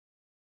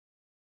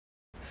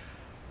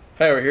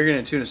Hi, we're here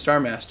going to tune a star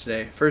mast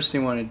today. First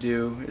thing we want to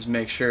do is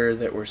make sure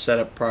that we're set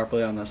up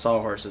properly on the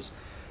sawhorses.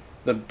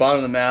 The bottom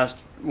of the mast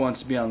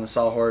wants to be on the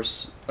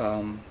sawhorse.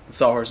 The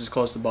sawhorse is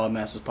close to the bottom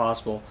mast as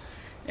possible,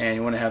 and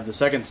you want to have the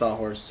second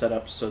sawhorse set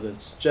up so that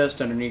it's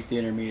just underneath the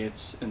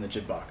intermediates in the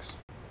jib box.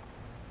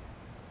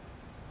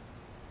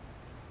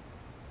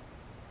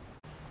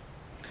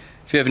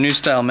 If you have a new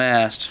style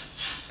mast,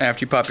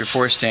 after you pop your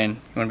forestay, you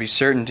want to be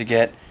certain to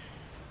get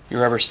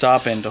your rubber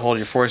stop in to hold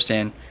your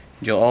forestay.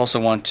 You'll also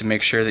want to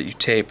make sure that you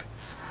tape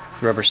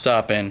the rubber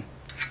stop in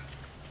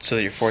so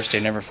that your forestay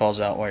never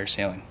falls out while you're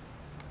sailing.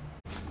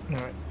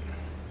 Alright.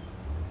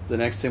 The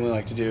next thing we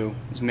like to do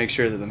is make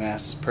sure that the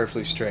mast is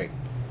perfectly straight.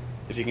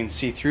 If you can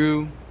see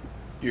through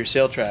your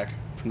sail track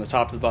from the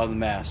top to the bottom of the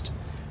mast,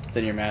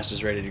 then your mast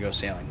is ready to go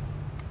sailing.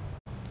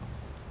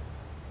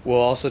 We'll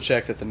also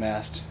check that the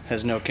mast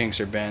has no kinks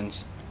or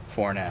bends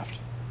fore and aft.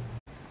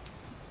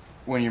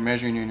 When you're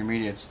measuring your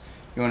intermediates,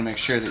 you want to make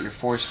sure that your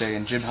forestay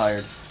and jib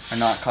halyard are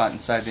not caught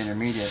inside the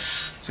intermediate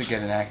to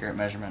get an accurate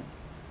measurement.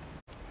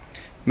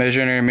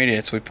 Measuring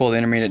intermediates, we pull the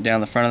intermediate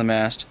down the front of the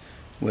mast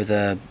with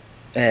a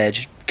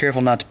edge.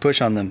 Careful not to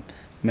push on the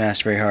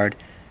mast very hard,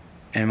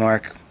 and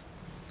mark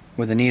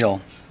with a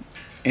needle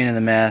into the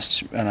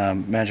mast and a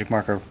magic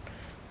marker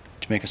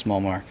to make a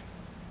small mark.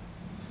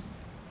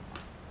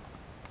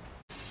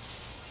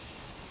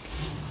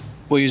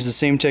 We'll use the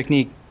same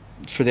technique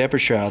for the upper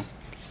shroud.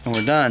 When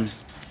we're done,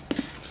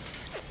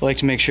 I like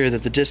to make sure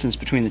that the distance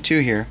between the two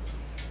here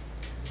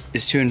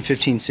is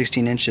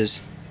 215/16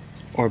 inches,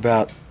 or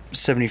about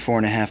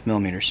 74.5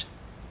 millimeters.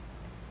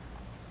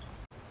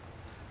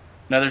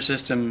 Another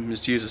system is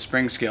to use a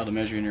spring scale to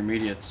measure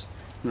intermediates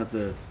and let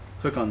the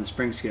hook on the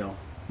spring scale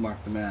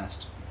mark the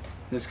mast.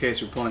 In this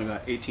case, we're pulling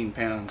about 18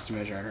 pounds to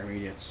measure our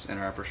intermediates and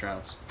our upper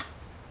shrouds.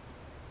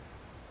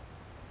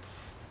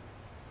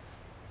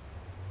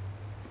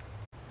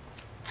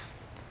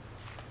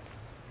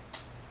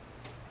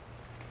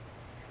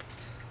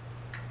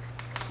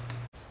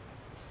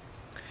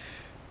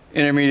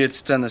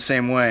 Intermediate's done the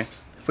same way.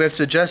 If we have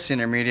to adjust the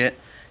intermediate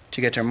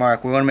to get to our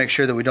mark, we want to make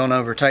sure that we don't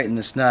over tighten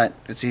this nut.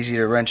 It's easy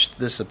to wrench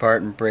this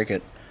apart and break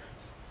it.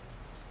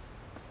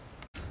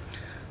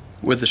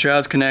 With the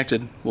shrouds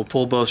connected, we'll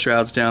pull both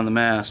shrouds down the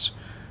mast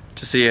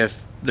to see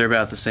if they're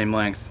about the same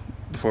length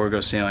before we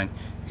go sailing.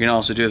 You can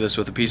also do this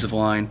with a piece of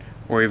line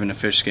or even a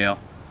fish scale.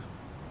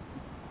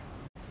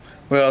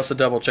 We'll also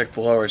double check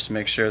the lowers to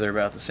make sure they're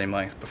about the same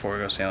length before we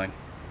go sailing.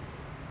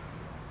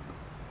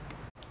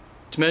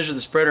 To measure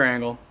the spreader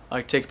angle, I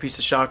like to take a piece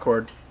of shot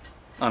cord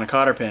on a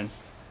cotter pin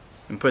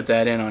and put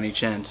that in on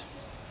each end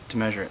to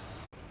measure it.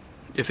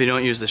 If you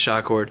don't use the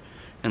shot cord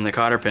and the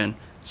cotter pin,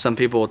 some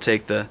people will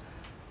take a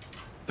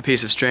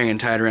piece of string and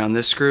tie it around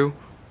this screw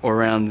or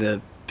around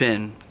the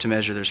pin to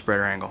measure their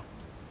spreader angle.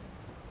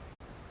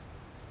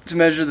 To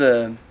measure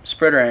the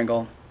spreader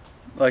angle,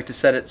 I like to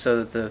set it so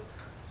that the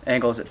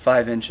angle is at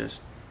 5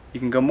 inches.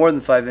 You can go more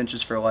than 5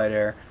 inches for a light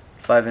air.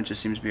 5 inches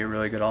seems to be a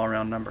really good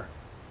all-around number.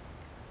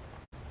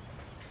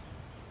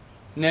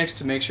 Next,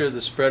 to make sure the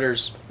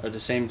spreaders are the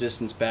same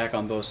distance back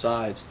on both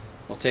sides,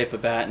 we'll tape a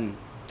batten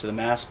to the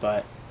mast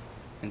butt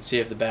and see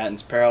if the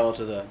batten's parallel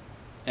to the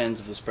ends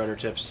of the spreader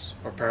tips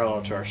or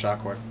parallel to our shot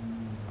cord.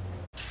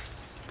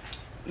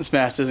 This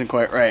mast isn't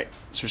quite right,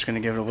 so we're just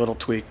going to give it a little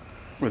tweak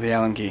with the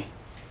Allen key.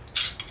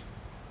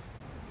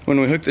 When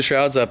we hook the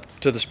shrouds up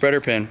to the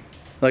spreader pin,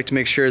 I like to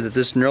make sure that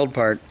this knurled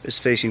part is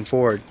facing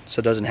forward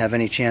so it doesn't have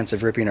any chance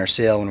of ripping our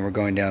sail when we're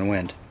going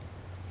downwind.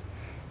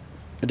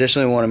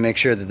 Additionally, we want to make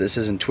sure that this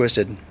isn't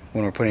twisted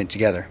when we're putting it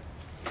together.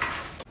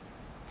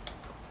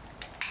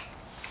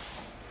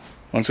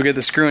 Once we get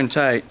the screw in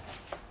tight,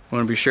 we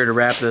want to be sure to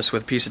wrap this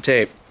with a piece of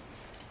tape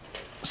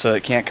so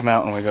it can't come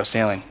out when we go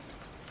sailing.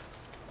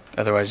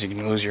 Otherwise you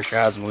can lose your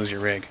shrouds and lose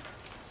your rig.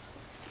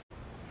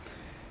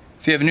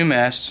 If you have a new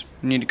mast,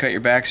 you need to cut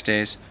your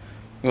backstays.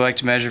 We like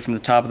to measure from the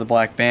top of the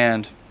black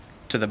band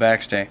to the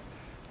backstay.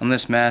 On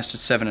this mast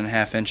it's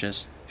 7.5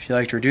 inches. If you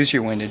like to reduce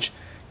your windage,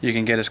 you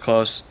can get as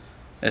close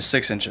as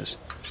 6 inches.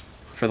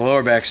 For the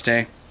lower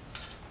backstay,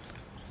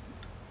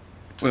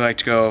 we like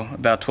to go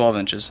about 12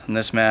 inches. On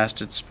this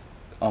mast, it's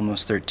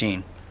almost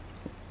 13.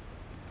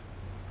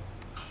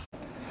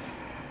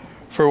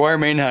 For a wire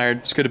main halyard,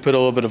 it's good to put a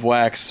little bit of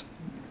wax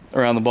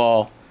around the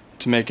ball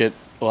to make it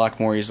lock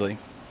more easily.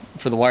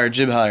 For the wire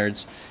jib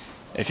halyards,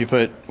 if you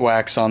put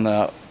wax on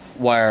the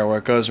wire where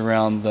it goes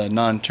around the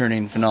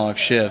non-turning phenolic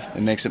sheave,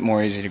 it makes it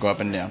more easy to go up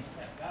and down.